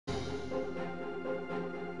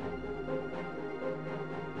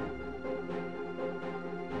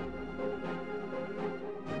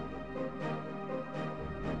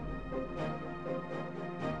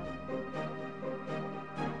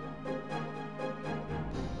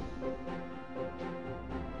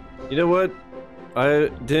You know what? I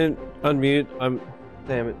didn't unmute.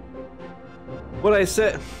 Damn it. What I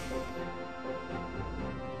said.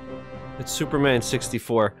 It's Superman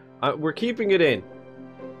 64. We're keeping it in.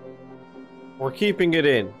 We're keeping it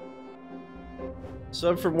in.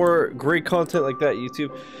 Sub for more great content like that,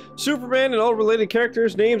 YouTube. Superman and all related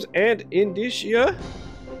characters, names, and indicia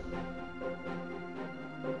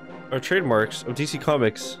are trademarks of DC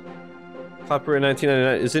Comics. Copyright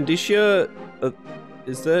 1999. Is indicia...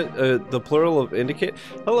 is that the plural of indicate?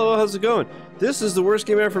 Hello, how's it going? This is the worst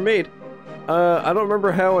game ever made. I don't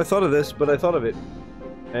remember how I thought of this, but I thought of it.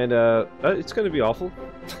 And it's gonna be awful.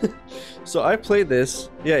 So I played this,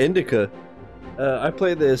 yeah, Indica. I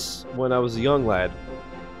played this when I was a young lad,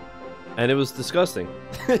 and it was disgusting.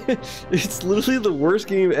 It's literally the worst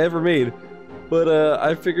game ever made. But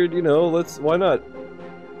I figured, you know, why not?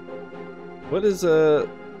 What is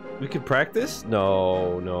we could practice?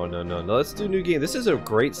 No. Let's do a new game. This is a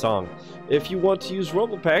great song. If you want to use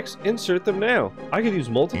rumble packs, insert them now. I could use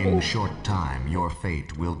multiple. In short time, your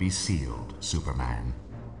fate will be sealed, Superman.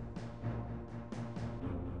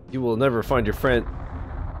 You will never find your friend.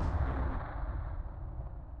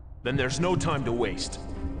 Then there's no time to waste.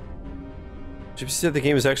 Gypsy said the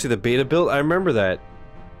game is actually the beta build. I remember that.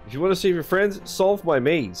 If you want to save your friends, solve my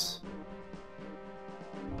maze.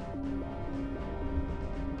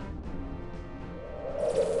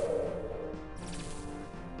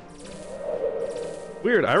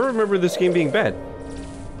 Weird, I remember this game being bad.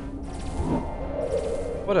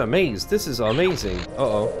 What a maze. This is amazing.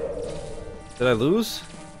 Uh-oh. Did I lose?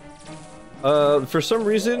 For some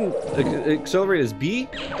reason, accelerate is B.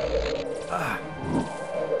 Ah.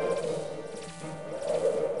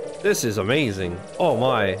 This is amazing. Oh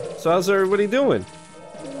my. So how's everybody doing?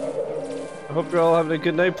 I hope you're all having a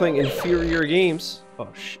good night playing inferior games. Oh,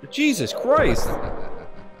 Jesus Christ.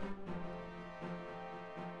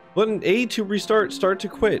 Button A to restart, start to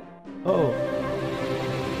quit. Uh-oh.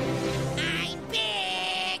 I'm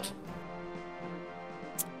big.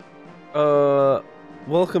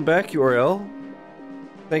 Welcome back, URL.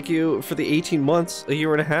 Thank you for the 18 months, a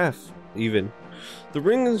year and a half, even. The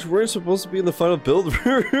rings weren't supposed to be in the final build.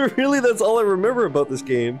 Really? That's all I remember about this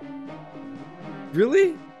game.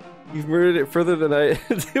 Really? You've murdered it further than I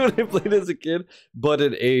did when I played as a kid?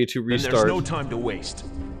 Button A to restart. Then there's no time to waste.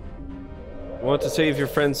 I want to save your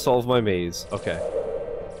friends, solve my maze. Okay.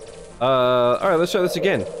 Alright, let's try this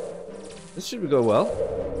again. This should go well.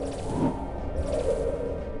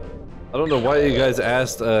 I don't know why you guys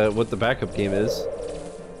asked what the backup game is.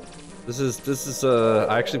 This is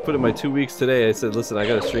I actually put in my 2 weeks today. I said, listen, I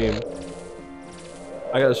gotta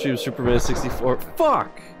stream Superman 64.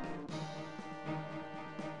 Fuck!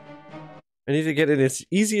 I need to get an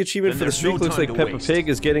easy achievement for the streak. Looks like Peppa Pig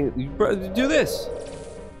is getting... Do this!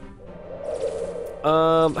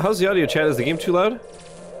 How's the audio, chat? Is the game too loud?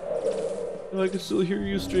 Oh, I can still hear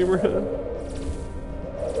you, streamer.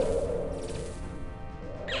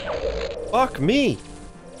 Fuck me!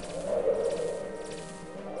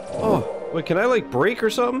 Oh, wait, can I like break or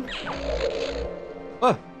something?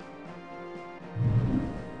 Ah.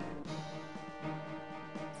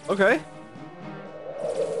 Okay.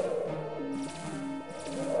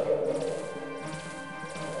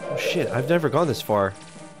 Oh shit, I've never gone this far.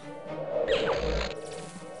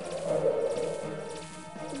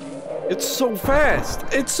 It's so fast!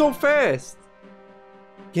 It's so fast!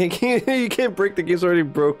 You can't break, the game's already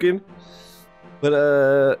broken. But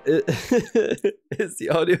is the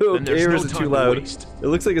audio okay or is it too loud? It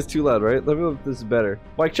looks like it's too loud, right? Let me know if this is better.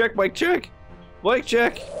 Mic check, mic check! Mic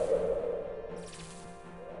check!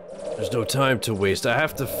 There's no time to waste. I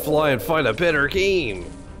have to fly and find a better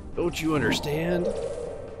game. Don't you understand?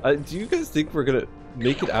 Do you guys think we're gonna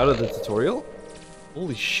make it out of the tutorial?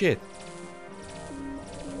 Holy shit.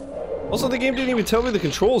 Also, the game didn't even tell me the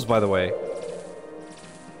controls, by the way.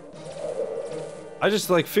 I just,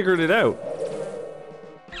 like, figured it out.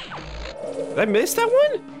 Did I miss that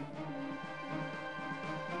one?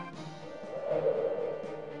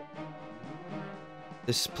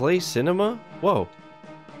 Display cinema? Whoa.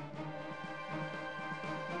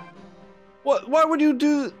 What? Why would you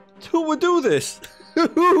do... Who would do this?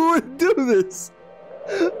 Who would do this?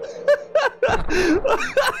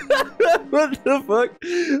 What the fuck?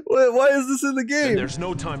 Why is this in the game? And there's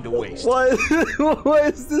no time to waste. Why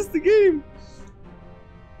is this the game?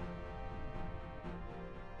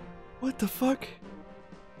 What the fuck?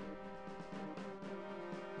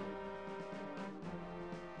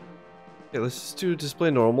 Okay, let's just do display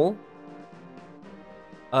normal.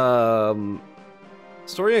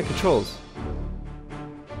 Story and controls.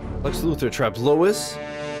 Lex Luthor trapped Lois,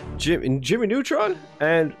 Jimmy Neutron,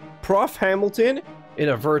 and Prof. Hamilton In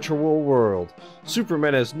a virtual world,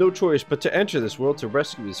 Superman has no choice but to enter this world to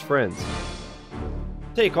rescue his friends.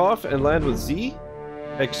 Take off and land with Z,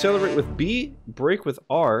 accelerate with B, brake with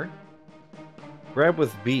R, grab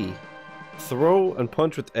with B, throw and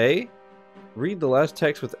punch with A, read the last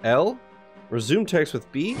text with L, resume text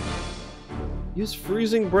with B, use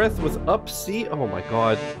freezing breath with up C, oh my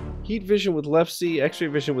god, heat vision with left C, x-ray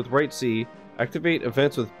vision with right C, activate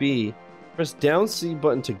events with B, press down C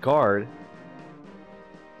button to guard.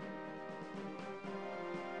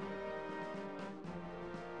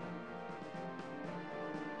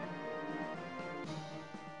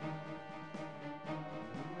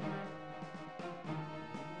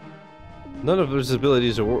 None of his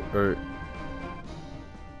abilities are...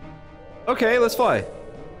 Okay, let's fly.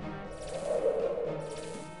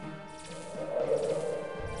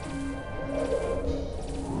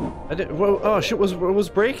 I didn't... Whoa, oh shit, what was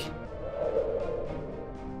break?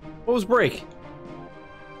 What was break?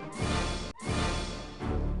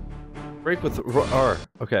 Break with R.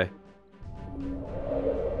 Okay.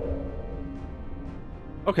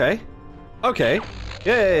 Okay. Okay.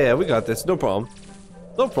 Yeah, we got this. No problem.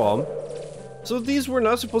 No problem. So these were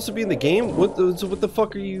not supposed to be in the game? What the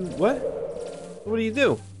fuck are you... What? What do you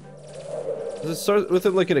do? Does it start with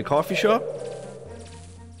him like in a coffee shop?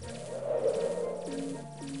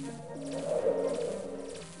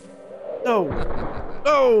 No.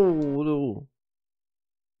 No.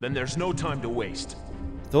 Then there's no time to waste.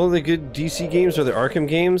 The only good DC games are the Arkham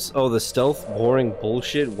games? Oh, the stealth, boring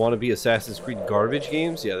bullshit, wannabe Assassin's Creed garbage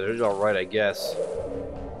games? Yeah, they're alright, I guess.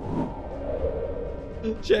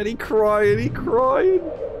 Chad, he crying. He crying.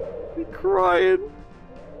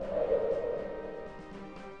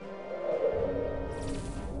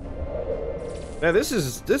 Man, this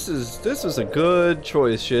is a good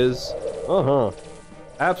choice, Shiz.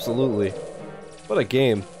 Absolutely. What a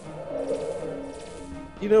game.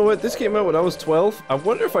 You know what? This came out when I was 12. I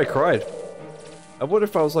wonder if I cried. I wonder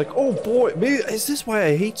if I was like, oh boy, maybe is this why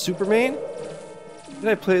I hate Superman? Did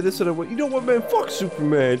I play this and I went, you know what, man? Fuck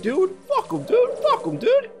Superman, dude. Fuck him, dude. Fuck him,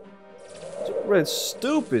 dude. Superman's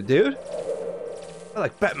stupid, dude. I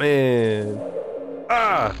like Batman.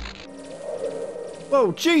 Ah.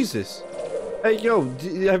 Whoa, Jesus. Hey, yo,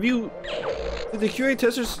 have you... Did the QA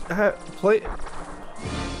testers play...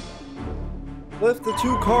 Lift the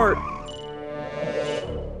two cart.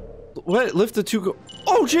 What? Lift the two...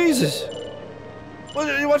 Oh, Jesus.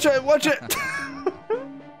 Watch it. Watch it.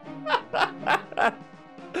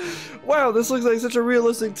 Wow, this looks like such a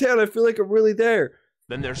realistic town. I feel like I'm really there.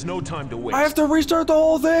 Then there's no time to waste. I have to restart the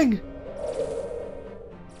whole thing.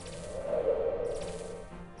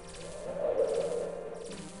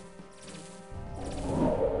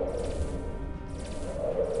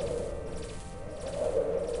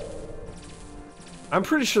 I'm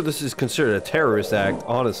pretty sure this is considered a terrorist act,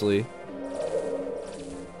 honestly.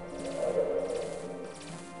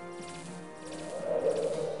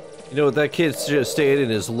 You know what, that kid just stayed in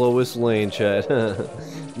his Lois Lane, chat.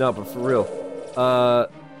 No, but for real.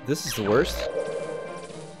 This is the worst.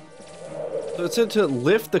 So it said to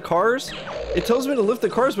lift the cars? It tells me to lift the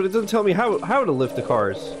cars, but it doesn't tell me how to lift the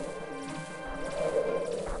cars.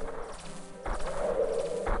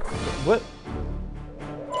 What?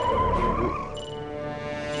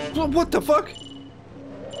 What the fuck?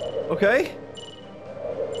 Okay.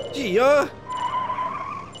 Gee,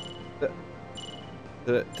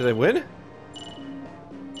 Did I win?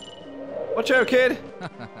 Watch out, kid!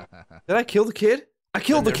 Did I kill the kid? I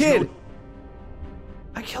killed the kid!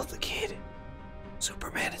 I killed the kid!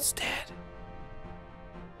 Superman is dead.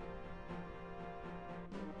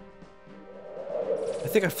 I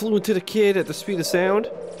think I flew into the kid at the speed of sound,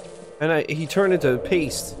 and he turned into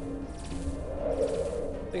paste.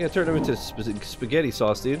 I think I turned him into spaghetti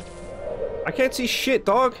sauce, dude. I can't see shit,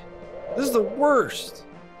 dog. This is the worst.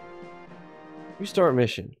 Restart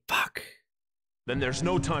mission. Fuck. Then there's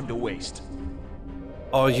no time to waste.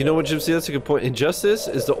 Oh, you know what, Jim? See, that's a good point. Injustice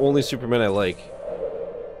is the only Superman I like.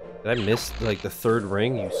 Did I miss, like, the third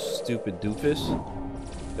ring, you stupid doofus?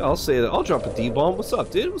 I'll say that. I'll drop a D-bomb. What's up,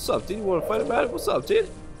 dude? What's up, dude? You want to fight about it? What's up, dude?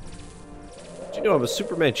 Did you know I'm a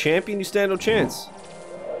Superman champion? You stand no chance.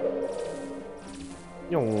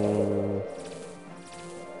 Yo.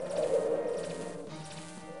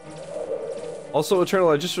 Also, Eternal,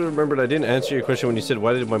 I just remembered I didn't answer your question when you said,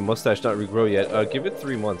 why did my mustache not regrow yet? Give it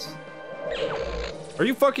 3 months. Are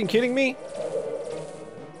you fucking kidding me?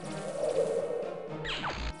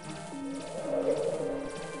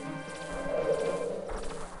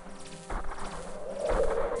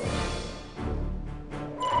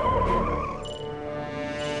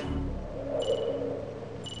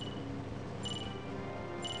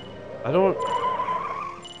 I don't...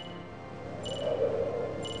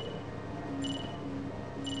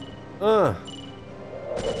 Oh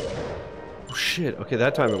shit. Okay,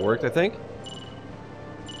 that time it worked, I think.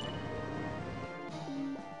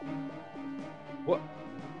 What?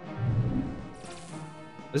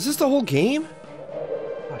 Is this the whole game?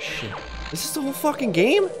 Oh shit. Is this the whole fucking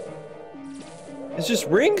game? It's just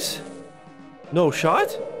rings? No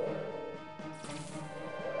shot?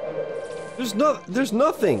 There's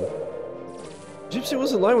nothing. Gypsy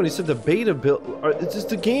wasn't lying when he said the beta build. It's just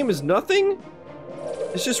the game is nothing?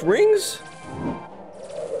 It's just rings?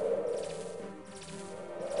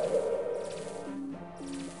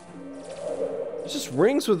 It's just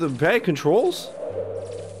rings with the bad controls?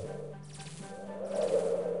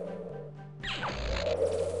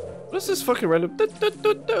 What's this fucking random?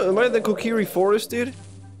 Am I in the Kokiri Forest, dude?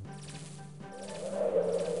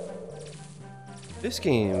 This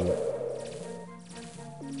game.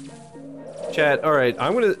 Chat, alright,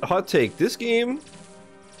 I'm gonna hot take. This game,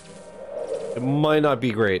 it might not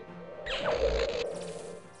be great.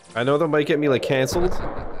 I know that might get me like cancelled. Like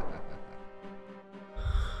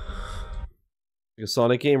a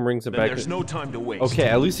Sonic game rings it back. There's no time to waste. Okay,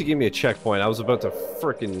 at least he gave me a checkpoint. I was about to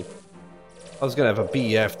frickin'. I was gonna have a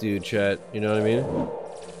BF, dude, chat. You know what I mean?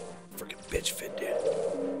 Frickin' bitch fit, dude.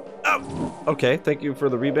 Oh! Okay, thank you for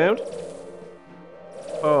the rebound.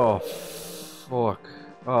 Oh, fuck.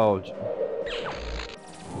 Oh.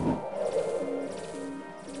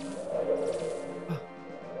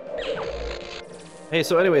 Hey,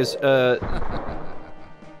 so anyways, it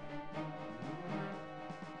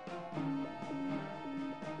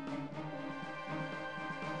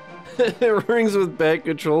rings with bad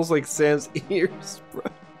controls like Sam's ears, bro.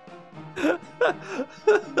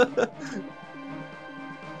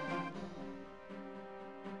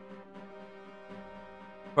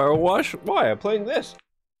 Power wash? Why? I'm playing this.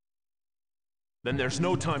 Then there's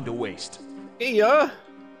no time to waste. Hey,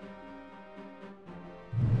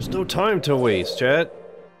 there's no time to waste, chat.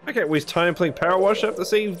 I can't waste time playing Power Wash. I have to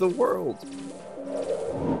save the world.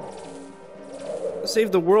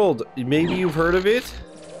 Save the world. Maybe you've heard of it?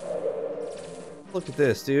 Look at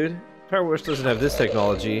this, dude. Power Wash doesn't have this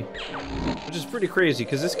technology, which is pretty crazy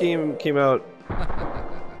because this game came out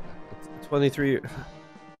 23.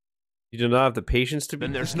 You do not have the patience to beat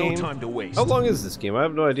Then there's this no game? time to waste. How long is this game? I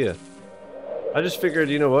have no idea. I just figured,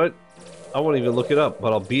 you know what? I won't even look it up,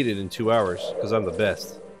 but I'll beat it in 2 hours because I'm the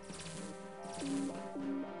best.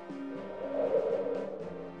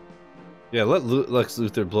 Yeah, let Lex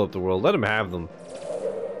Luthor blow up the world. Let him have them.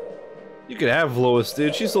 You could have Lois,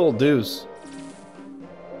 dude. She's old deuce.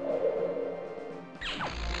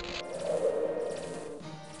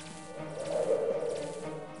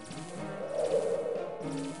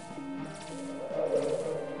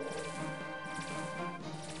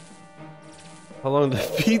 How long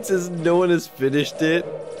the beat says no one has finished it?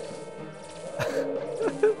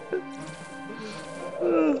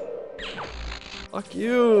 Fuck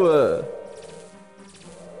you!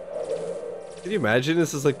 Can you imagine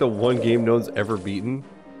this is like the one game no one's ever beaten?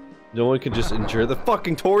 No one can just endure the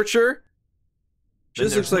fucking torture?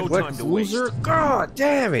 Just looks like Lex Luthor. God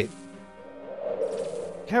damn it!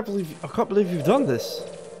 I can't believe you've done this.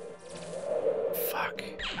 Fuck.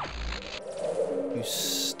 You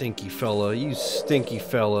stinky fella, you stinky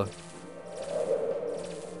fella.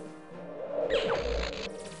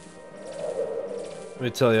 Let me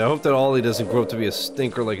tell you, I hope that Ollie doesn't grow up to be a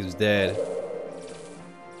stinker like his dad.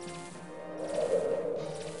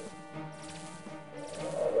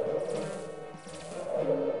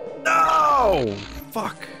 No!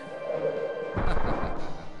 Fuck.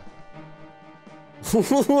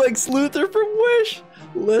 Lex Luthor from Wish!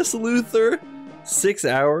 Les Luthor. 6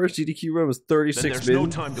 hours. GDQ run was 36 then there's min. no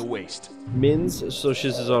time to waste. Mins, so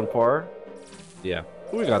Shiz is on par. Yeah,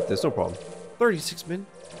 we got this, no problem. 36 min.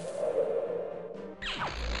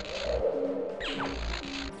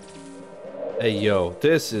 Hey yo,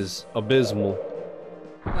 this is abysmal.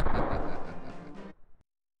 Then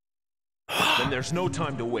there's no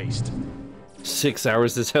time to waste. 6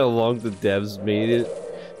 hours is how long the devs made it.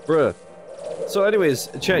 Bruh. So anyways,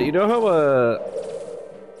 chat, you know how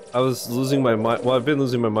I was losing my mind. Well, I've been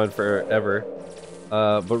losing my mind forever.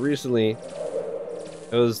 But recently,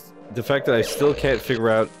 it was the fact that I still can't figure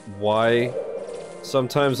out why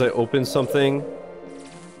sometimes I open something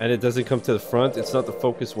and it doesn't come to the front. It's not the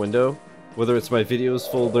focus window. Whether it's my videos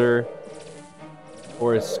folder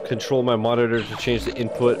or it's control my monitor to change the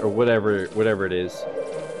input or whatever it is.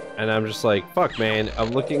 And I'm just like, fuck man,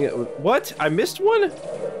 I'm looking at what? I missed one?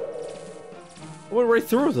 I went right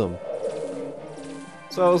through them.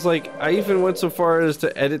 So I was like, I even went so far as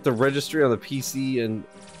to edit the registry on the PC and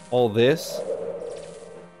all this.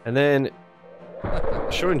 And then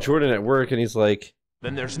showing Jordan at work and he's like,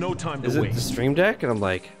 Then there's no time to is it waste. the Stream Deck? And I'm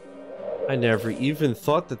like, I never even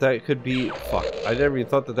thought that that could be. Fuck. I never even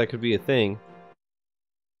thought that that could be a thing.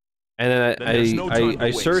 And then I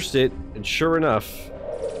searched it, and sure enough,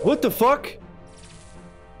 what the fuck?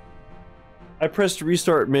 I pressed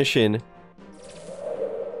restart mission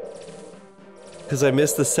because I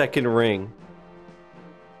missed the second ring.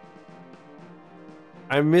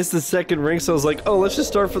 I missed the second ring, so I was like, oh, let's just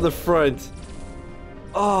start from the front.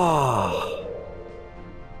 Oh.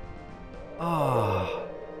 Oh.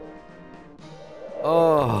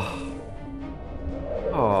 Oh.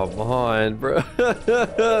 Oh, man, bro.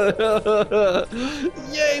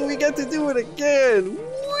 Yay, we get to do it again.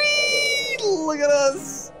 Whee! Look at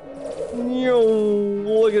us. Yo,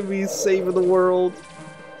 look at me saving the world.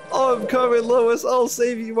 Oh, I'm coming, Lois. I'll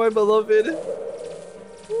save you, my beloved.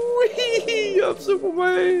 Whee! I'm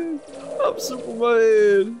Superman. I'm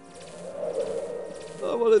Superman.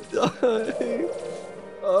 I wanna die.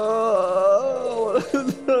 Oh, I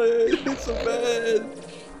wanna die. It's so bad.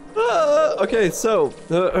 Okay, so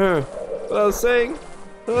what I was saying,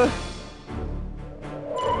 I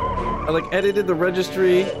like edited the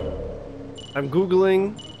registry. I'm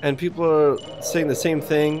googling, and people are saying the same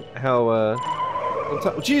thing. How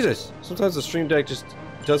Jesus, sometimes the Stream Deck just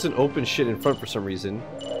doesn't open shit in front for some reason.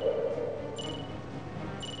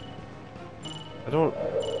 I don't.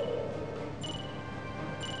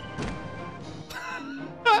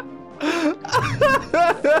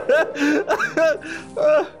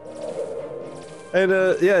 And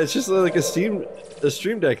yeah, it's just like a Stream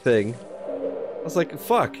Deck thing. I was like,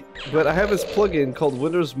 fuck. But I have this plugin called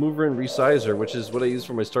Windows Mover and Resizer, which is what I use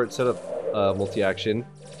for my start setup multi-action,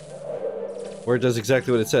 where it does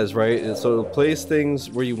exactly what it says, right? And so it'll place things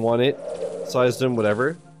where you want it, size them,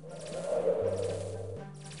 whatever.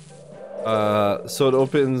 So it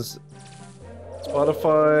opens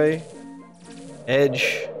Spotify,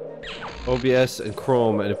 Edge, OBS, and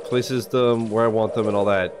Chrome, and it places them where I want them and all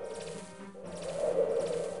that.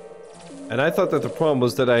 And I thought that the problem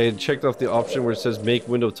was that I had checked off the option where it says make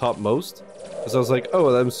window topmost, because I was like,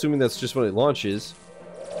 oh, I'm assuming that's just when it launches.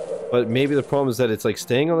 But maybe the problem is that it's like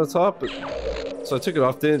staying on the top. So I took it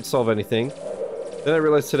off, didn't solve anything. Then I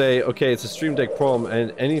realized today, okay, it's a Stream Deck problem,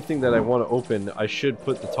 and anything that I want to open, I should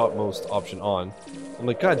put the topmost option on. I'm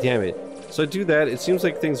like, god damn it. So I do that, it seems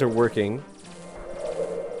like things are working.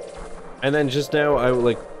 And then just now, I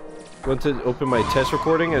like went to open my test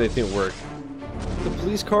recording, and it didn't work. The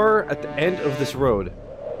police car at the end of this road.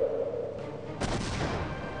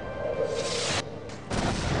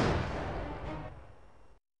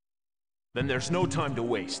 Then there's no time to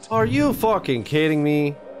waste. Are you fucking kidding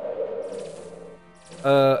me?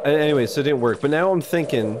 Anyway, so it didn't work. But now I'm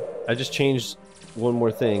thinking, I just changed one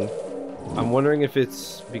more thing. I'm wondering if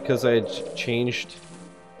it's because I had changed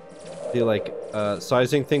the, like,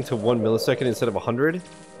 sizing thing to 1 millisecond instead of 100.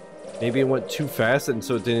 Maybe it went too fast and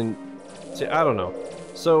so it didn't... See, I don't know.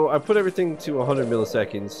 So I put everything to 100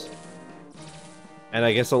 milliseconds. And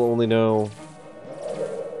I guess I'll only know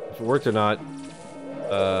if it worked or not,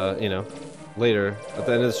 you know, later. At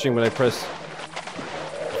the end of the stream when I press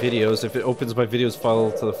videos, if it opens my videos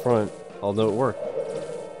file to the front, I'll know it worked.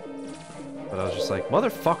 But I was just like,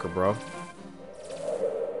 motherfucker, bro.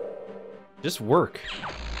 Just work.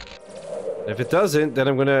 And if it doesn't, then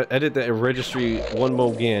I'm gonna edit the registry one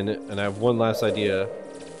more again, and I have one last idea.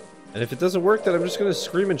 And if it doesn't work, then I'm just gonna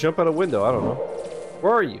scream and jump out a window. I don't know.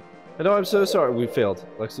 Where are you? I know, I'm so sorry. We failed.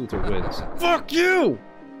 Lex Luthor wins. Fuck you!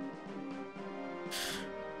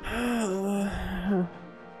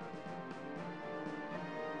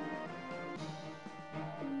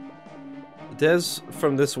 Des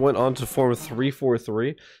from this went on to form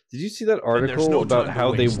 343. Did you see that article about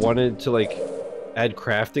how they wanted to, like, add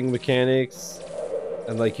crafting mechanics?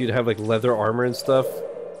 And, like, you'd have, like, leather armor and stuff?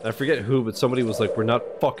 I forget who, but somebody was like, we're not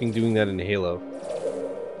fucking doing that in Halo.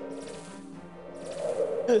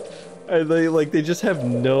 And they just have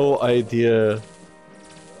no idea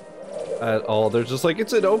at all. They're just like,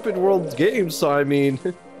 it's an open world game, so I mean,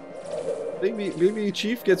 maybe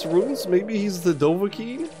Chief gets runes, maybe he's the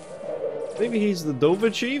Dovahkiin? Maybe he's the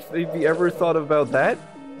Dova Chief? Have you ever thought about that?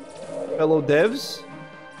 Fellow devs?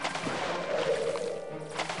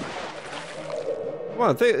 Come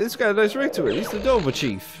on, it's got a nice ring to it. He's the Dova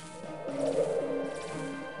Chief.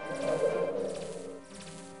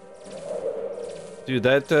 Dude,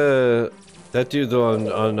 that dude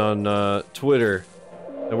on Twitter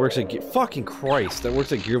that works at fucking Christ, that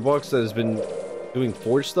works at Gearbox, that has been doing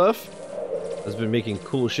Forge stuff, has been making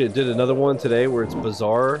cool shit. Did another one today where it's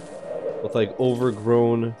bizarre with like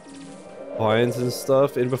overgrown vines and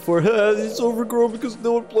stuff. And before, it's overgrown because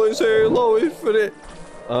no one plays Halo Infinite.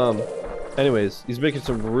 Anyways, he's making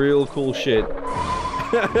some real cool shit.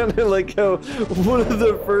 And I like how one of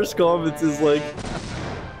the first comments is like,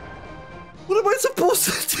 what am I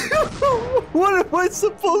supposed to do? What am I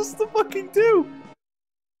supposed to fucking do?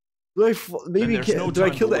 Do I maybe did I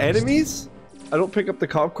kill the enemies? I don't pick up the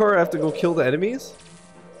cop car, I have to go kill the enemies?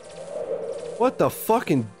 What the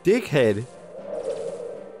fucking dickhead?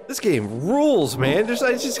 This game rules, man. There's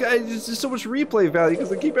just so much replay value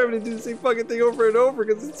because I keep having to do the same fucking thing over and over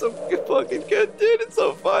because it's so fucking good, dude. It's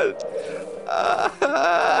so fun.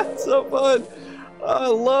 It's so fun. I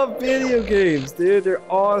love video games, dude. They're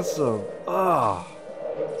awesome. Ah.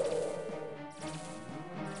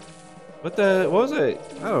 What was it?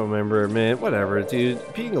 I don't remember, man. Whatever, dude.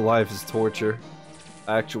 Being alive is torture.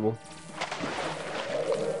 Actual.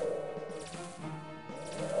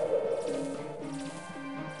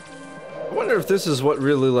 I wonder if this is what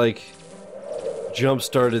really, like,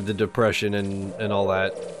 jump-started the depression and all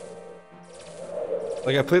that.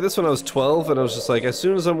 Like, I played this when I was 12, and I was just like, as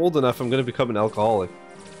soon as I'm old enough, I'm gonna become an alcoholic.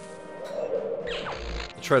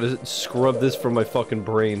 I try to scrub this from my fucking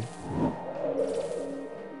brain.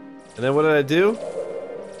 And then what did I do?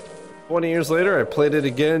 20 years later, I played it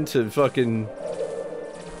again to fucking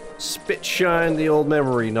spit shine the old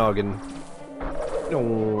memory noggin.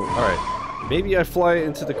 Alright. Maybe I fly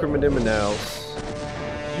into the criminals.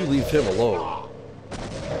 You leave him alone.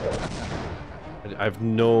 I've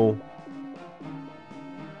no...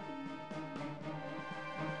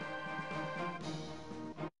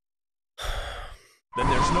 Then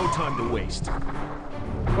there's no time to waste.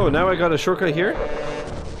 Oh, now I got a shortcut here?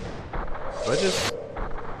 I just...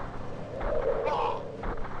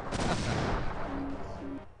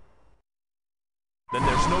 Then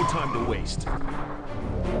there's no time to waste.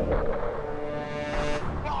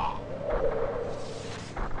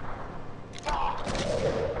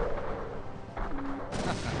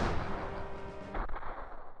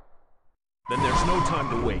 Then there's no time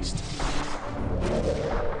to waste.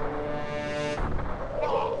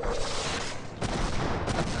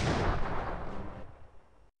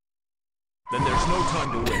 Then there's no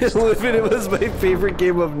time to waste. It was my favorite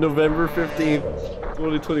game of November 15th,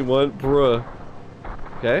 2021. Bruh.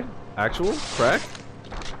 Okay. Actual? Cracked?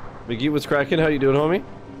 McGee, what's cracking? How you doing, homie?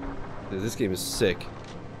 Dude, this game is sick.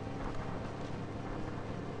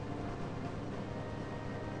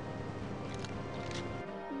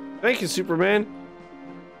 Thank you, Superman.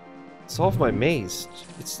 Solve my maze.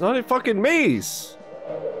 It's not a fucking maze!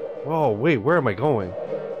 Oh, wait, where am I going?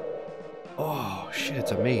 Oh, shit,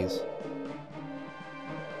 it's a maze.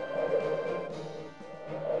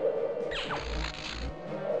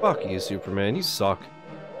 Fuck you, Superman. You suck.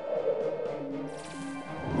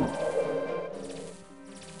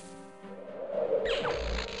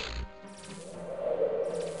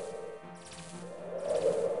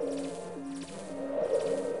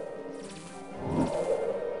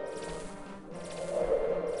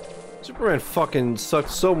 Superman fucking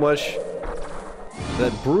sucks so much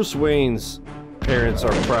that Bruce Wayne's parents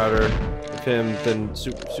are prouder of him than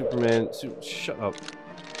Superman. Shut up.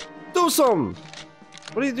 Do something!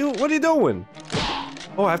 What are you doing? What are you doing?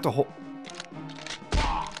 Oh, I have to hold.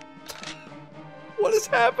 What is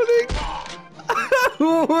happening?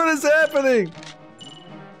 What is happening?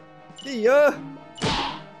 Yeah.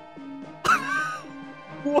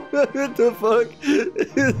 What the fuck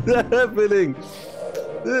is happening?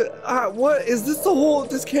 What is this? The whole?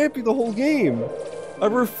 This can't be the whole game. I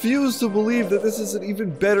refuse to believe that this is an even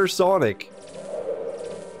better Sonic.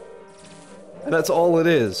 And that's all it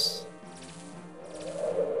is.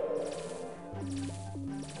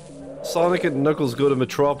 Sonic and Knuckles go to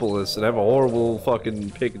Metropolis and have a horrible fucking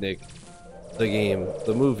picnic. The game,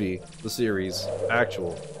 the movie, the series,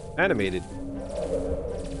 actual, animated.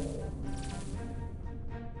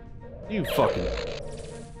 You fucking...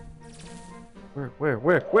 Where?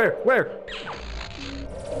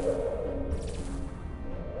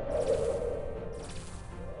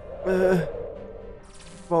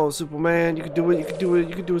 Come on, Superman, you can do it, you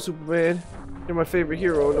can do it, Superman. You're my favorite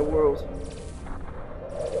hero in the world.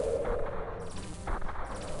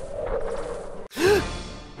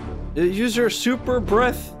 Use your super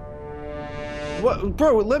breath. What,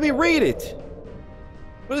 bro? Let me read it.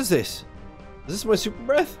 What is this? Is this my super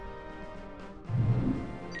breath?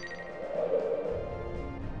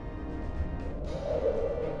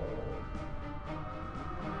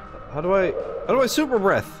 How do I super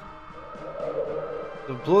breath?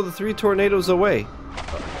 To blow the 3 tornadoes away.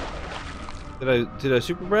 Did I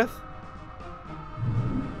super breath?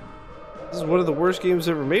 This is one of the worst games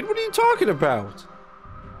ever made. What are you talking about?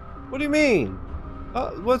 What do you mean?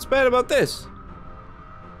 What's bad about this?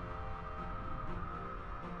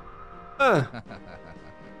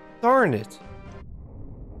 Darn it.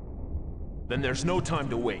 Then there's no time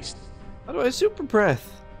to waste. How do I super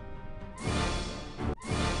breath?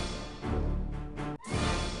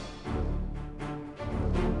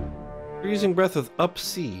 Freezing breath with up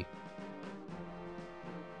C.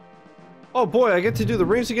 Oh boy, I get to do the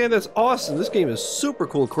rings again? That's awesome. This game is super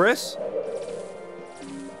cool, Chris.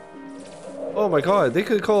 Oh my god, they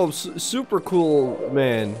could call him Super Cool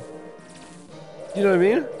Man. You know what I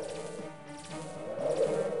mean?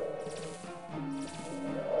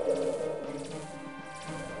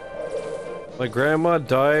 My grandma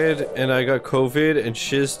died and I got COVID and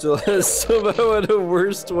Shiz still has somehow had a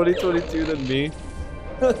worse 2022 than me.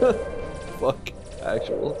 Fuck.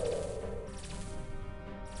 Actual.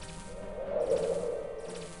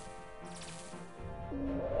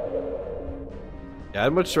 Yeah,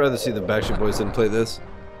 I'd much rather see the Backstreet Boys than play this.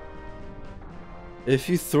 If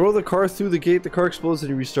you throw the car through the gate, the car explodes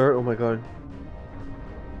and you restart. Oh my god.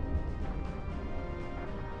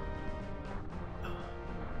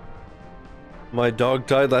 My dog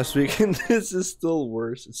died last week and this is still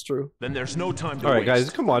worse. It's true. Then there's no time to Alright waste.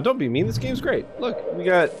 guys, come on, don't be mean. This game's great. Look, we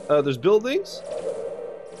got, there's buildings.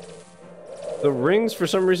 The rings for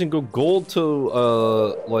some reason go gold to,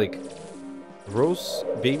 like, roast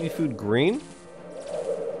baby food green.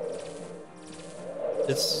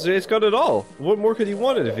 It's got it all. What more could you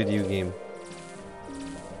want in a video game?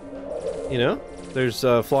 You know? There's,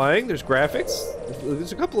 flying, there's graphics.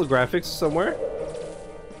 There's a couple of graphics somewhere.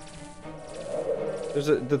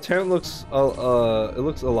 The town looks, it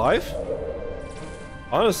looks alive.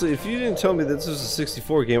 Honestly, if you didn't tell me that this was a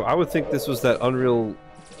 64 game, I would think this was that Unreal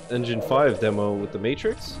Engine 5 demo with the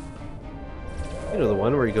Matrix. You know, the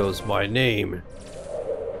one where he goes, "My name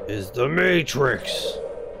is the Matrix."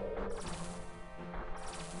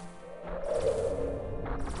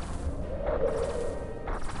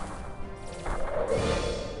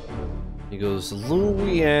 He goes,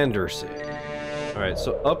 "Louis Anderson." Alright,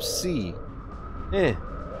 so up C.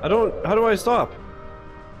 How do I stop?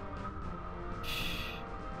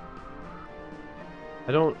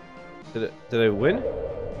 I don't... Did I win?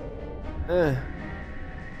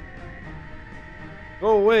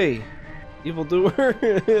 Go away, evildoer.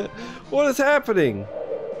 What is happening?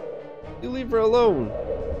 You leave her alone.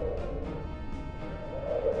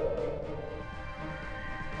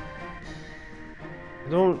 I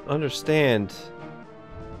don't understand.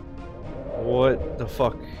 What the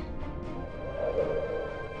fuck?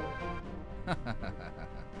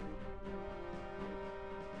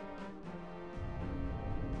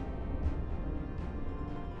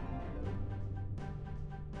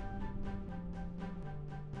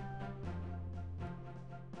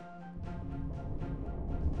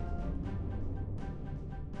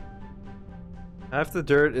 Half the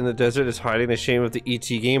dirt in the desert is hiding the shame of the ET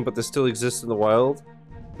game, but this still exists in the wild.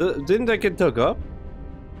 Didn't that get dug up?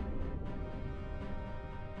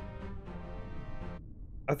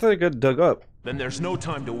 I thought it got dug up. Then there's no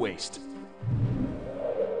time to waste.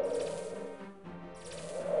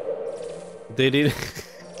 They needed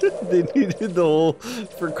they needed the hole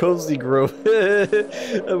for Cozy Grove.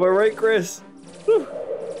 Am I right, Chris?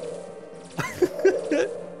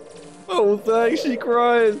 Oh, thanks. She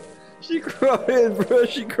crying. She crying, bro.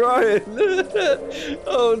 She crying.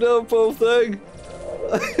 Oh no, poor thing.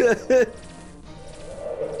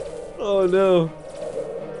 Oh no.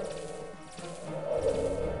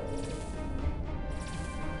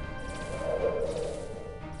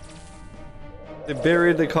 They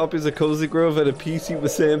buried the copies of Cozy Grove at a PC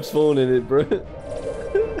with Sam's phone in it, bro.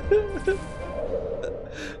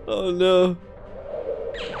 Oh no.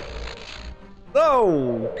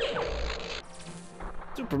 No!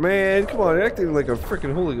 Superman, come on, you're acting like a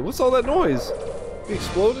freaking hooligan. What's all that noise? He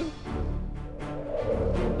exploded?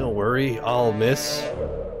 Don't worry, I'll miss.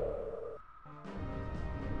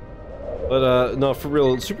 But no, for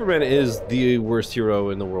real, Superman is the worst hero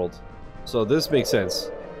in the world. So this makes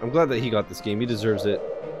sense. I'm glad that he got this game. He deserves it.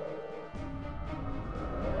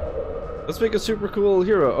 Let's make a super cool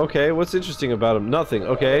hero. Okay, what's interesting about him? Nothing.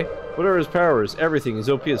 Okay. What are his powers? Everything. He's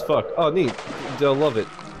OP as fuck. Oh, neat. They'll love it.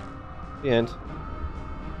 The end.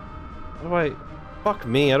 How do I... Fuck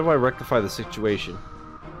me. How do I rectify the situation?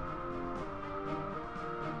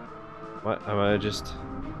 What? Am I just...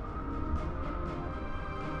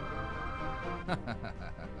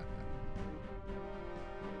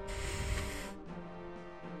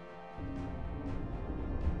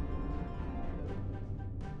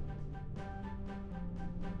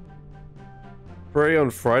 Pray on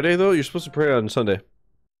Friday, though? You're supposed to pray on Sunday.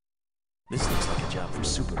 This looks like a job for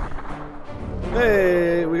Superman.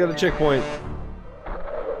 Hey, we got a checkpoint.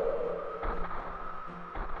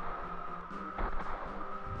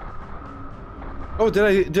 Oh,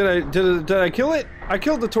 did I kill it? I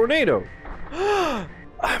killed the tornado.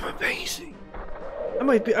 I'm amazing. I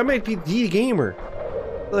might be the gamer.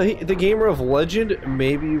 The gamer of legend.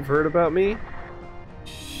 Maybe you've heard about me.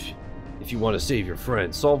 If you want to save your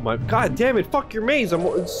friend, solve my... God damn it, fuck your maze.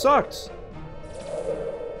 It sucks.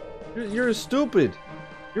 You're stupid.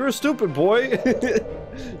 You're a stupid boy.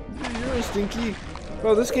 You're a stinky...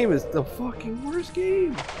 Bro, this game is the fucking worst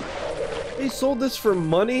game. They sold this for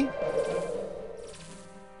money.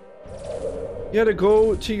 You had to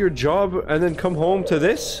go to your job and then come home to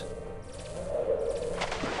this?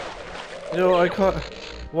 You know,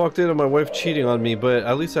 walked in on my wife cheating on me, but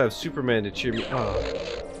at least I have Superman to cheer me. Oh.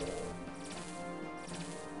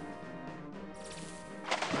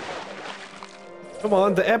 Come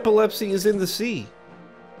on, the epilepsy is in the sea.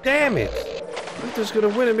 Damn it! Luthor's gonna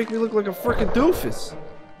win and make me look like a frickin' doofus.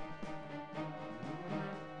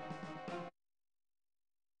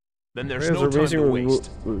 Then there's no time to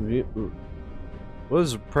waste. What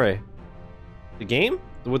is Prey? The game?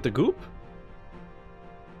 With the goop?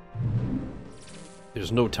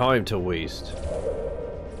 There's no time to waste.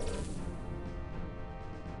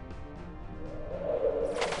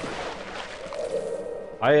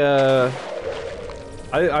 I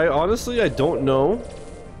honestly, I don't know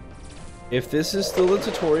if this is still a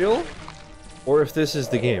tutorial or if this is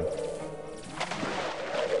the game.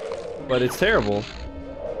 But it's terrible.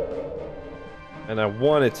 And I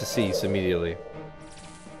want it to cease immediately.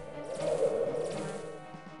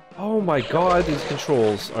 Oh my god, these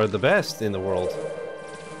controls are the best in the world.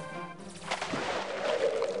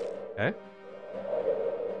 Okay.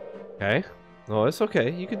 Okay. No, it's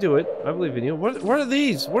okay. You can do it. I believe in you. What are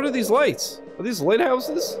these? What are these lights? Are these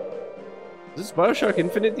lighthouses? Is this BioShock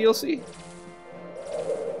Infinite DLC?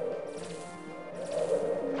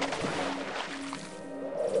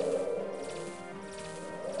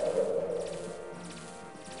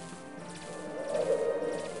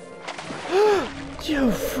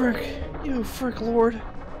 You frick lord.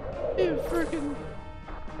 You frickin'...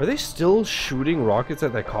 Are they still shooting rockets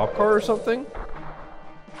at that cop car or something?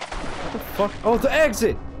 What the fuck? Oh, the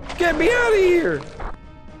exit! Get me out of here!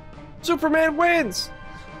 Superman wins!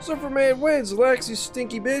 Superman wins, Lex, you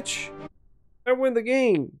stinky bitch! I win the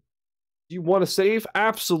game! Do you want to save?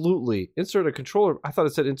 Absolutely. Insert a controller. I thought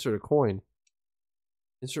it said insert a coin.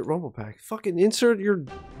 Insert rumble pack. Fucking insert your...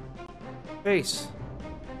 face.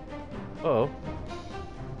 Uh oh.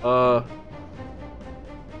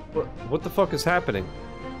 What the fuck is happening?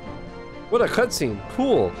 What a cutscene.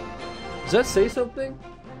 Cool. Does that say something?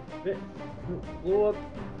 It blew up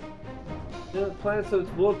the planet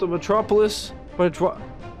that blew up the Metropolis by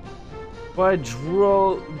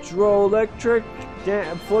electric.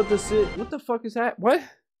 Damn, flood the city. What the fuck is that? What?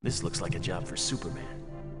 This looks like a job for Superman.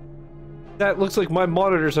 That looks like my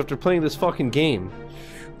monitors after playing this fucking game.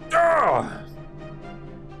 Ugh!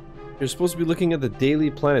 You're supposed to be looking at the Daily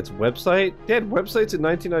Planet's website. They had websites in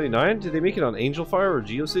 1999? Did they make it on Angelfire or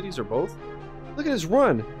GeoCities or both? Look at his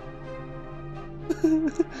run!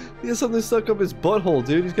 He has something stuck up his butthole,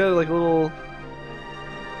 dude. He's got like a little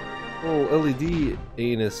LED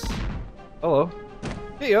anus. Hello.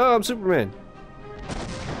 Hey, I'm Superman.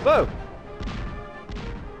 Whoa!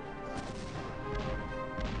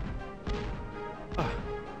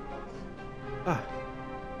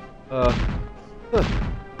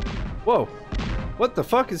 Whoa! What the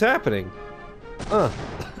fuck is happening?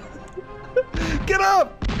 Get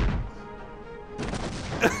up!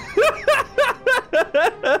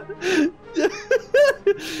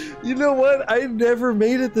 You know what? I never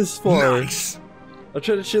made it this far. Nice. I'll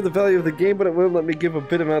try to share the value of the game, but it wouldn't let me give a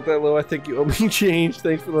bit amount that low. I think you owe me change.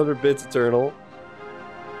 Thanks for the 100 bits, Eternal.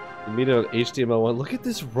 You meet it on HTML1. Look at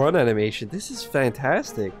this run animation. This is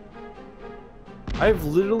fantastic. I've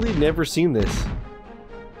literally never seen this.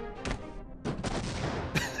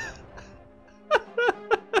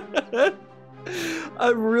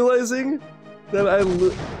 I'm realizing that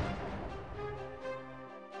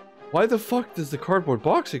why the fuck does the cardboard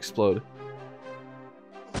box explode?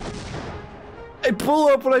 I pull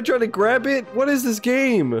up when I try to grab it? What is this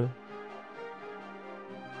game?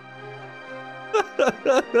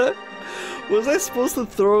 Was I supposed to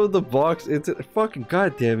throw the box into... Fucking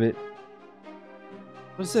goddamn it.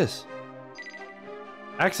 What's this?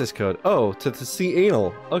 Access code. Oh, to see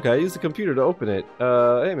anal. Okay, I used the computer to open it.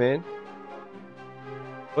 Hey man.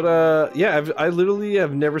 But yeah, I literally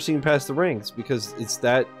have never seen past the rings because it's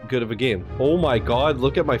that good of a game. Oh my god,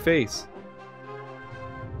 look at my face.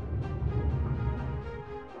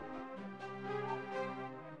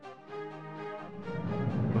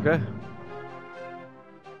 Okay.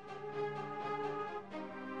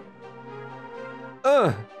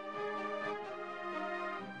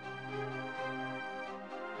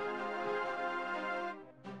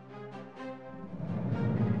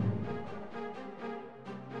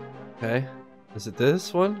 Okay. Is it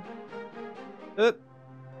this one?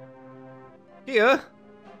 Here.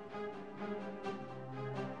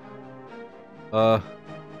 No,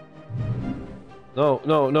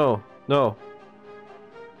 no, no, no.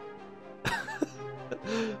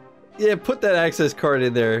 Yeah, put that access card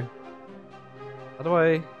in there. How do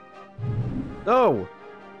I... No!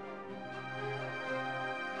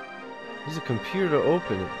 Use a computer to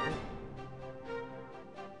open it.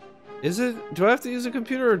 Is it... Do I have to use a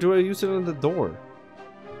computer or do I use it on the door?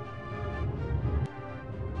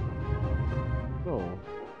 Oh.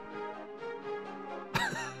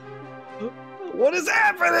 What is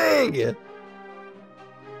happening?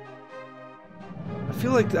 I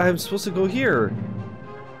feel like I'm supposed to go here.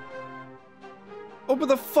 Open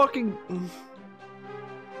the fucking...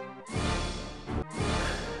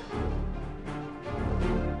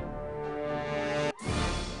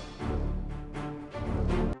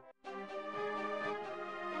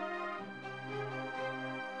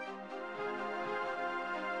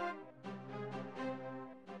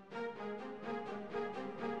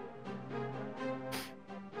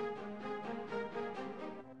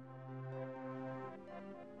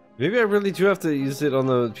 Maybe I really do have to use it on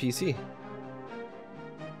the PC.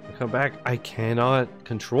 Come back. I cannot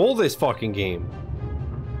control this fucking game.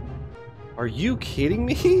 Are you kidding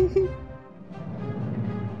me?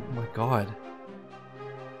 Oh my god.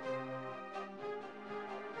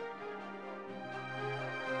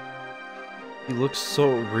 He looks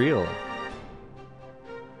so real.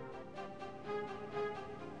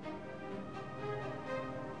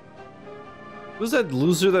 Who's that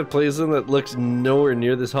loser that plays him that looks nowhere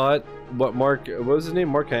near this hot? What was his name?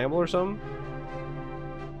 Mark Hamill or something?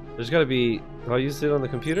 There's gotta be... Do I use it on the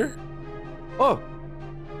computer? Oh!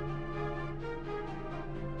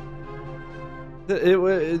 Access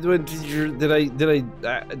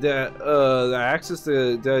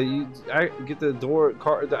the... Did I get the door...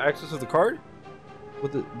 the access of the card?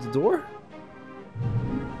 With the door?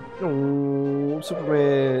 No,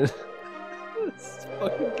 Superman. This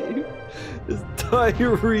fucking game is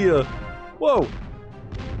diarrhea. Whoa!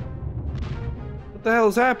 What the hell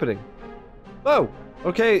is happening? Whoa!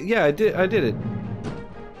 Okay, yeah, I did it.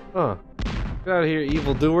 Huh. Get out of here,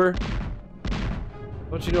 evil doer.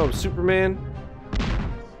 Don't you know I'm Superman?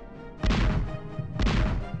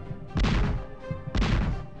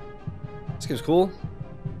 This game's cool.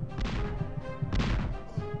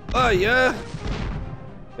 Oh, yeah!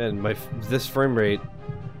 Man, this frame rate.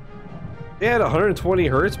 They had 120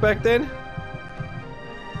 hertz back then?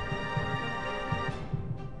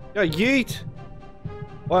 Yeah, yeet!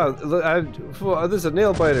 Wow, this is a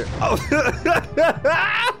nail biter. Oh.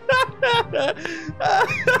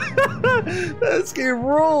 This game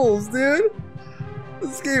rules, dude.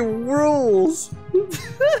 This game rules. This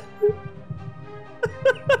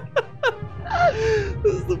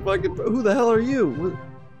is the fucking... Who the hell are you?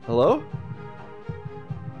 Hello?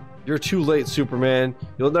 You're too late, Superman.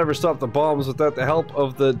 You'll never stop the bombs without the help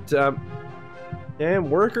of the damn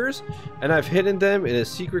workers, and I've hidden them in a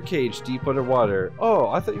secret cage deep underwater. Oh,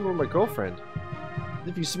 I thought you were my girlfriend.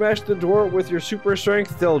 If you smash the door with your super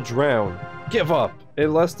strength, they'll drown. Give up.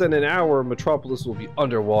 In less than an hour, Metropolis will be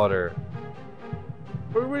underwater.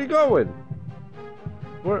 Where are you going?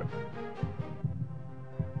 Where?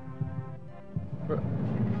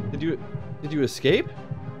 Did you escape?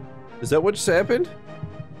 Is that what just happened?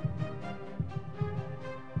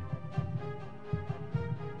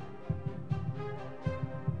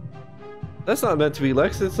 That's not meant to be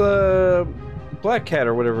Lex, it's Black Cat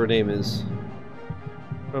or whatever her name is.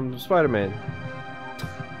 From Spider-Man.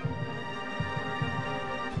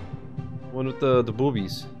 One with the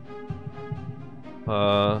boobies.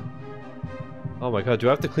 Oh my god, do I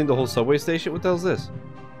have to clean the whole subway station? What the hell is this?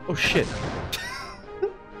 Oh shit.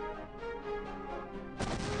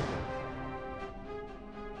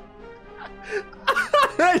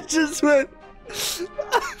 I just went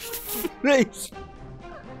face.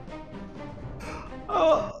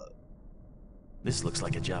 Oh. This looks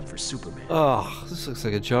like a job for Superman. Oh, this looks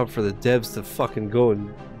like a job for the devs to fucking go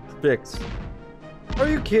and fix. Are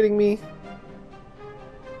you kidding me?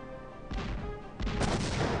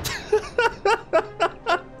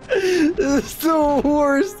 This is the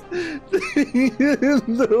worst thing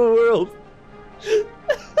in the world.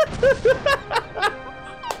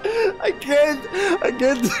 I can't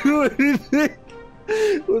do anything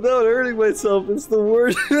without hurting myself. It's the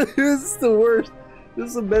worst. It's the worst.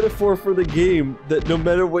 This is a metaphor for the game that no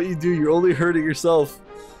matter what you do, you're only hurting yourself.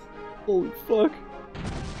 Holy fuck.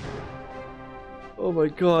 Oh my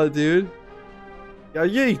god, dude. Yeah,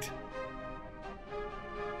 yeet.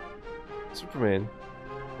 Superman.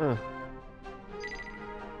 Huh.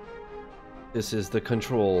 This is the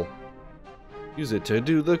control. Use it to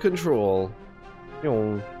do the control.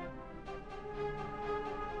 Yo.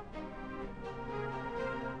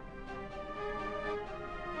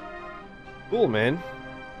 Cool, man.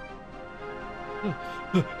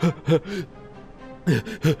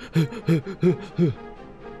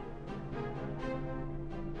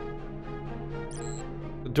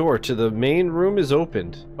 The door to the main room is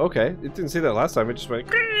opened. Okay, it didn't say that last time. It just went.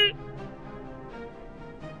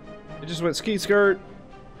 It just went ski skirt.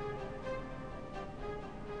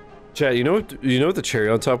 Chat, you know what the cherry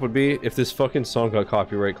on top would be if this fucking song got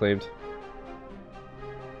copyright claimed.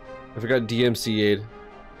 If it got DMCA'd.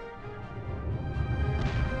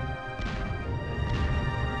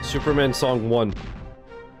 Superman song 1.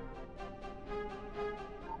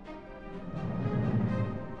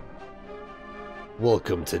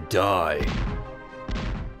 Welcome to die.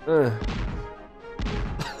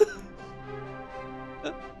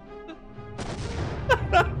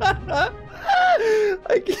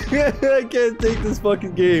 I can't take this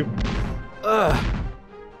fucking game.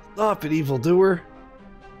 Stop it, evildoer.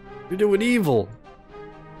 You're doing evil.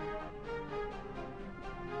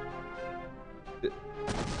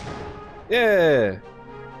 Yeah.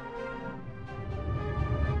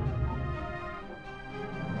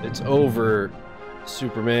 It's over,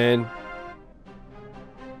 Superman.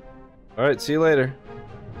 Alright, see you later.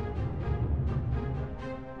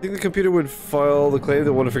 I think the computer would file the claim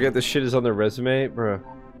that want to forget this shit is on their resume? Bruh.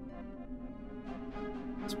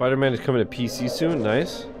 Spider-Man is coming to PC soon?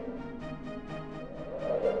 Nice.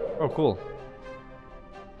 Oh, cool.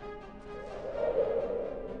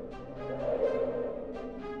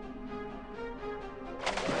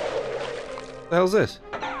 What the hell's this?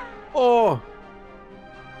 Oh!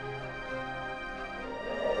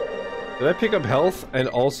 Did I pick up health and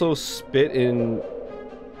also spit in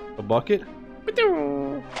a bucket?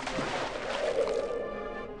 Do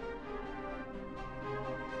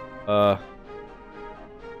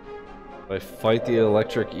I fight the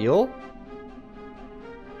electric eel?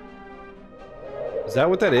 Is that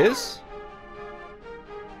what that is?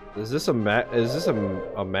 Is this a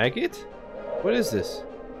maggot? What is this?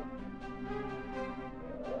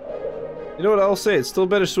 You know what I'll say? It's still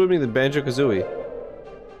better swimming than Banjo-Kazooie.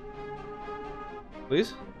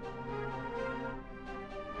 Please?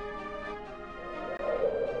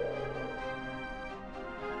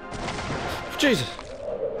 Jesus!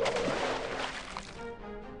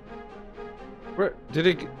 Where did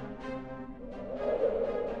it?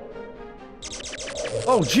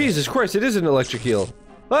 Oh, Jesus Christ! It is an electric eel.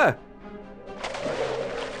 Ah!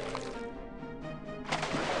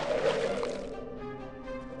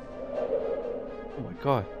 Oh my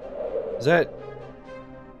God! Is that?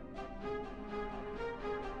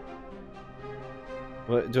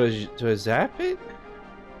 What do I zap it?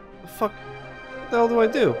 The fuck? What the hell do I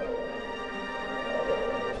do?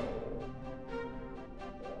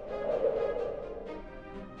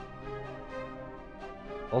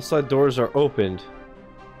 All side doors are opened.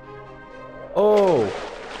 Oh!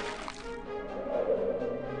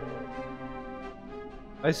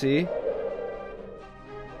 I see.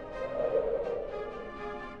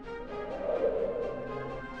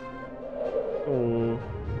 Oh.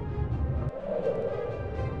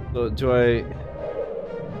 So do I...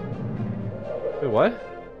 Wait, what?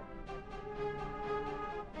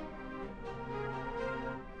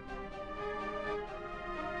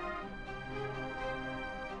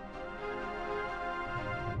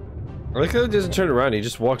 I like how he doesn't turn around, he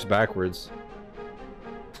just walks backwards.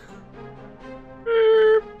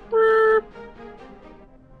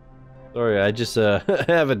 Sorry, I just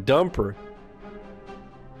have a dumper.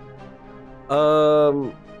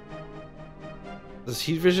 Does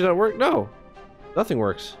heat vision not work? No. Nothing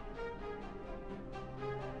works.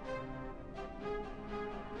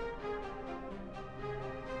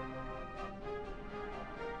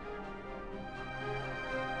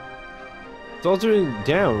 It's all doing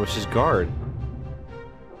down, which is guard.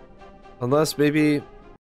 Unless maybe...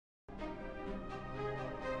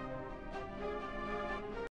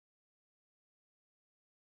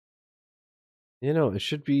 You know, it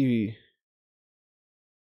should be...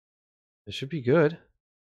 It should be good.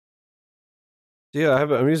 Yeah,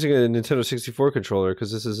 I'm using a Nintendo 64 controller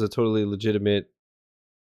because this is a totally legitimate...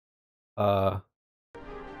 copy.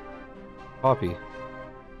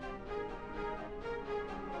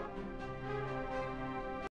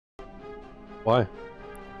 Why?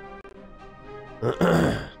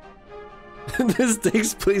 This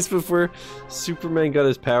takes place before Superman got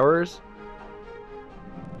his powers?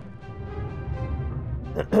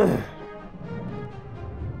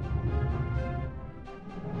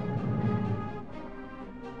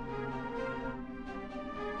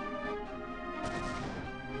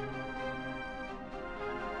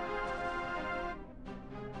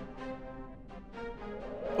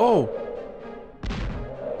 Oh!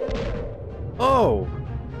 Oh!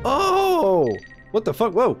 Oh! What the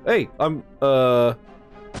fuck? Whoa! Hey, I'm, Ah!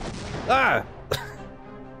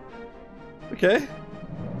 Okay.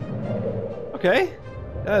 Okay.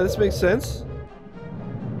 Yeah, this makes sense.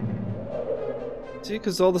 See,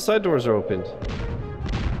 because all the side doors are opened.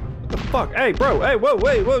 What the fuck? Hey, bro! Hey, whoa,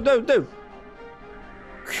 wait, whoa, no, no!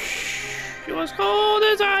 It was cold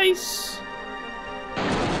as ice!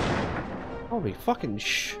 Holy fucking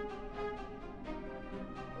shh.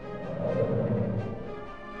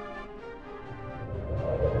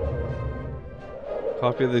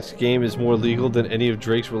 Copy of this game is more legal than any of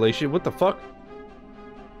Drake's relationship. What the fuck?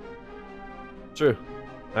 True.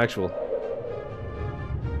 Actual.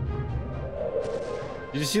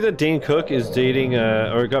 Did you see that Dane Cook is dating,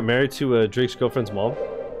 or got married to Drake's girlfriend's mom?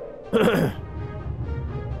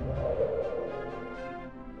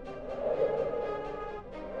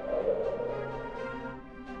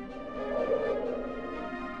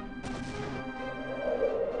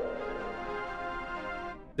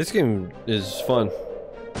 This game is fun.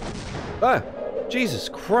 Ah! Jesus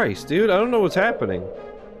Christ, dude. I don't know what's happening.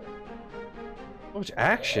 So much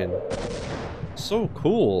action. So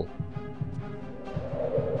cool.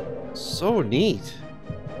 So neat.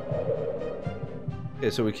 Okay,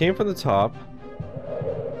 so we came from the top.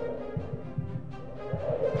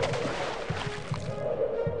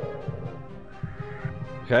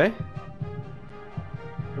 Okay.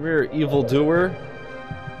 Come here, evildoer.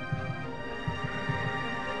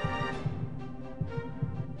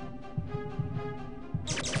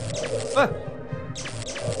 Ah!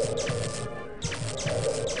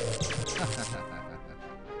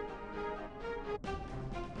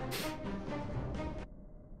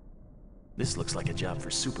 This looks like a job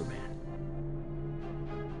for Superman.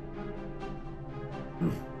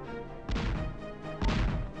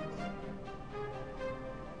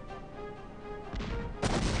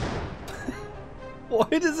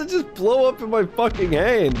 Why does it just blow up in my fucking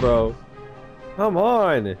hand, bro? Come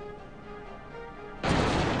on.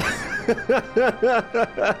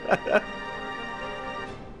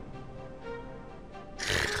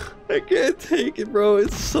 I can't take it, bro.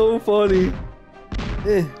 It's so funny.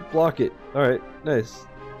 Block it. All right, nice.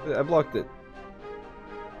 I blocked it.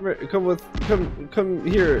 Come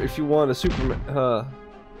here if you want a Superman.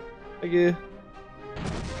 Thank you.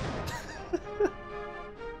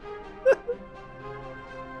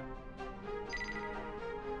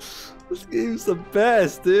 This game's the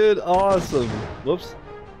best, dude. Awesome. Whoops.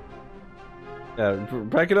 Yeah,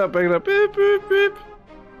 back it up, back it up. Beep, beep, beep.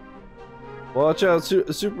 Watch out,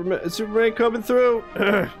 Superman coming through.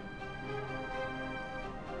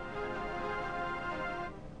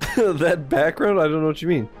 That background, I don't know what you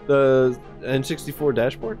mean. The N64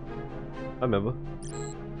 dashboard? I remember.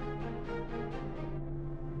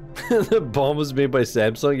 The bomb was made by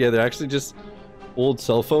Samsung. Yeah, they're actually just old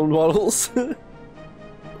cell phone models.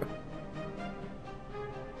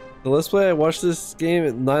 The Let's Play, I watched this game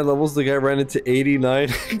at 9 levels, the guy ran into 89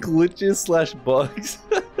 glitches slash bugs.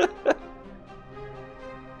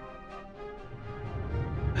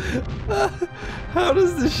 How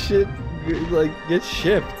does this shit, like, get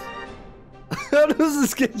shipped? How does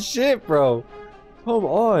this get shipped, bro? Come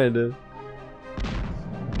on.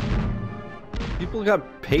 People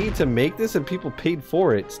got paid to make this and people paid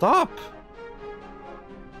for it. Stop!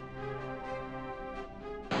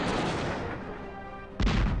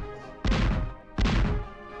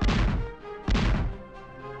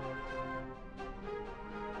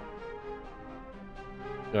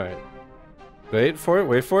 Alright. Wait for it,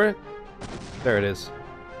 wait for it. There it is.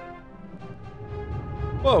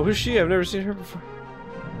 Whoa, who's she? I've never seen her before.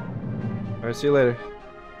 Alright, see you later.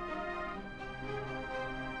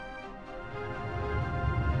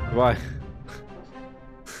 Goodbye.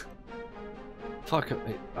 Fuck,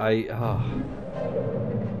 I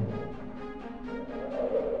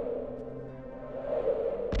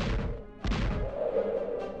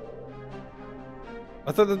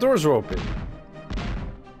thought the doors were open.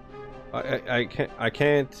 I can't.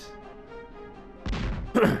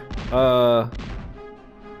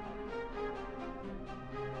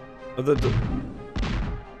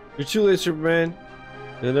 You're too late, Superman.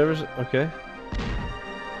 You never. Okay.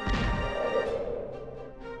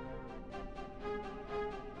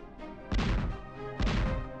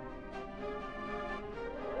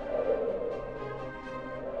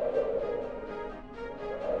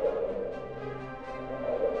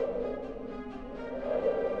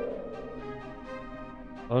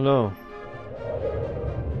 Oh no.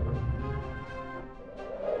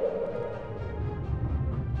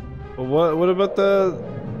 But what about the...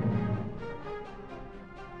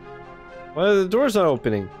 Why are the doors not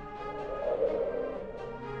opening?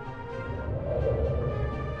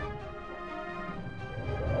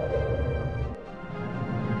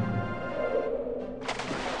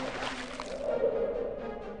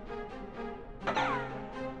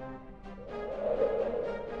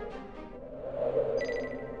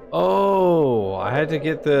 Oh, I had to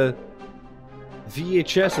get the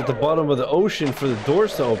VHS at the bottom of the ocean for the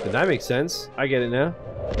doors to open. That makes sense. I get it now.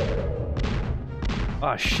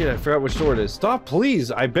 Ah, shit, I forgot which door it is. Stop,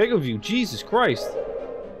 please. I beg of you. Jesus Christ.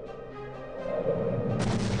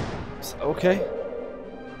 Okay.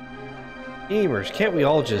 Gamers, can't we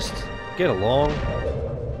all just get along?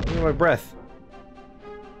 Look at my breath.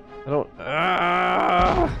 I don't...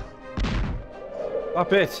 Ah!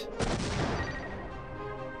 Stop it.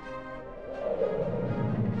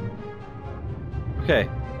 Okay.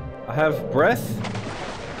 I have breath.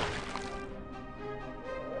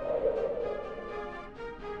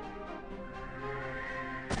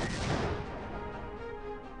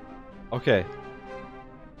 Okay.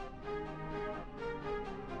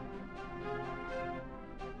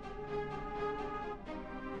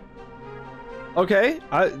 Okay,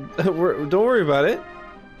 don't worry about it.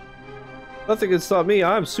 Nothing can stop me.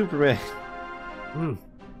 I'm Superman.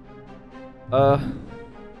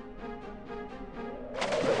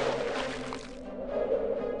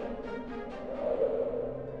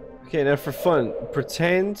 Okay, now for fun,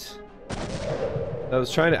 pretend I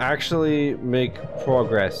was trying to actually make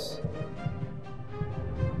progress.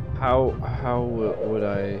 How would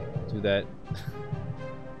I do that?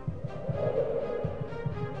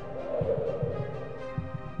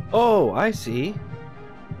 Oh, I see.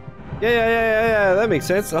 Yeah, that makes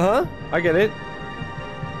sense. I get it.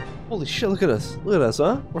 Holy shit, look at us. Look at us,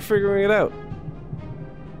 huh? We're figuring it out.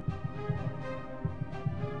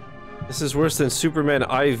 This is worse than Superman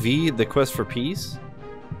IV, The Quest for Peace?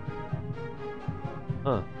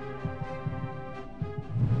 Huh.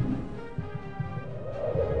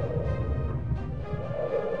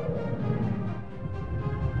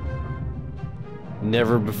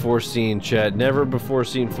 Never before seen, chat. Never before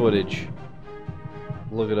seen footage.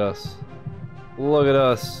 Look at us. Look at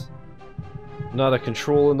us. Not a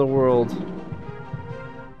control in the world.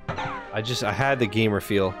 I had the gamer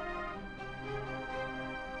feel.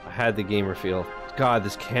 I had the gamer feel. God,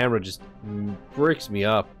 this camera just bricks me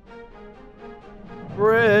up.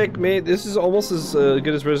 Brick me. This is almost as good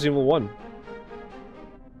as Resident Evil 1.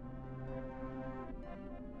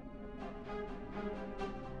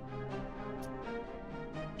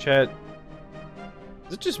 Chat.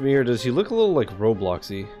 Is it just me or does he look a little like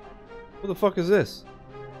Robloxy? What the fuck is this?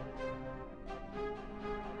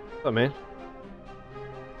 What's up, man?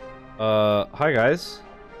 Hi guys.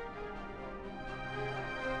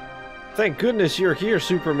 Thank goodness you're here,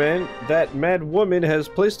 Superman. That mad woman has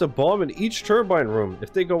placed a bomb in each turbine room.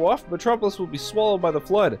 If they go off, Metropolis will be swallowed by the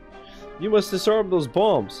flood. You must disarm those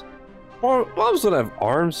bombs. Bombs don't have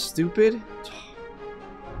arms, stupid.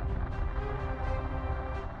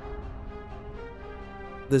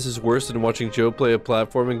 This is worse than watching Joe play a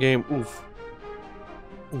platforming game. Oof.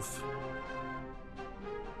 Oof.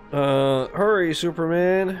 Hurry,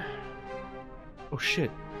 Superman. Oh, shit.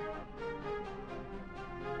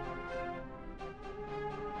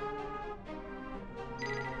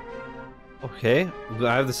 Okay.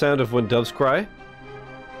 I have the sound of when doves cry.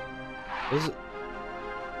 What is it?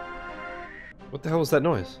 What the hell was that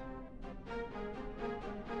noise?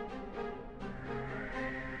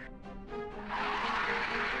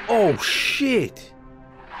 Oh shit!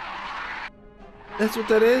 That's what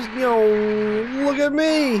that is? Yo, look at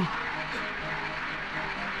me!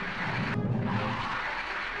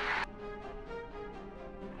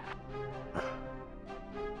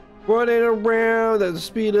 Running around at the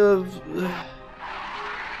speed of...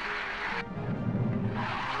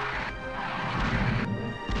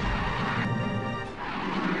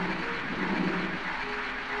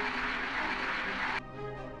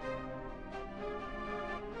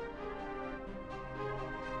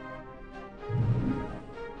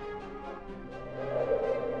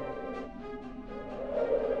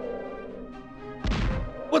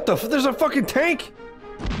 What the f- there's a fucking tank?!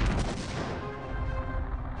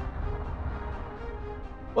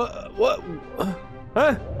 What?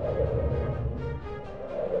 Huh?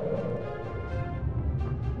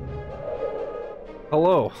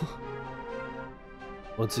 Hello.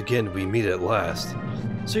 Once again, we meet at last.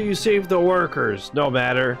 So you saved the workers. No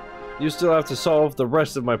matter. You still have to solve the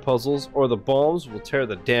rest of my puzzles, or the bombs will tear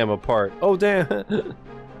the dam apart. Oh, damn.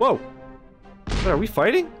 Whoa. What, are we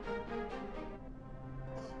fighting?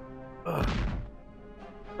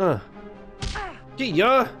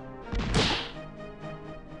 Yeah.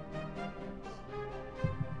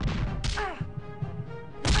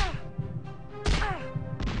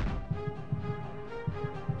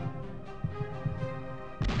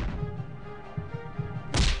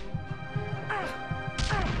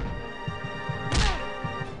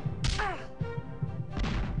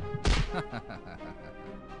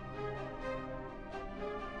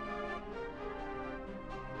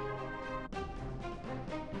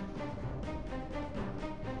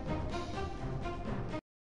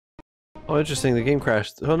 Oh, interesting. The game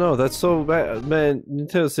crashed. Oh no, that's so bad. Man,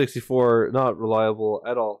 Nintendo 64 not reliable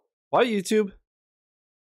at all. Why YouTube?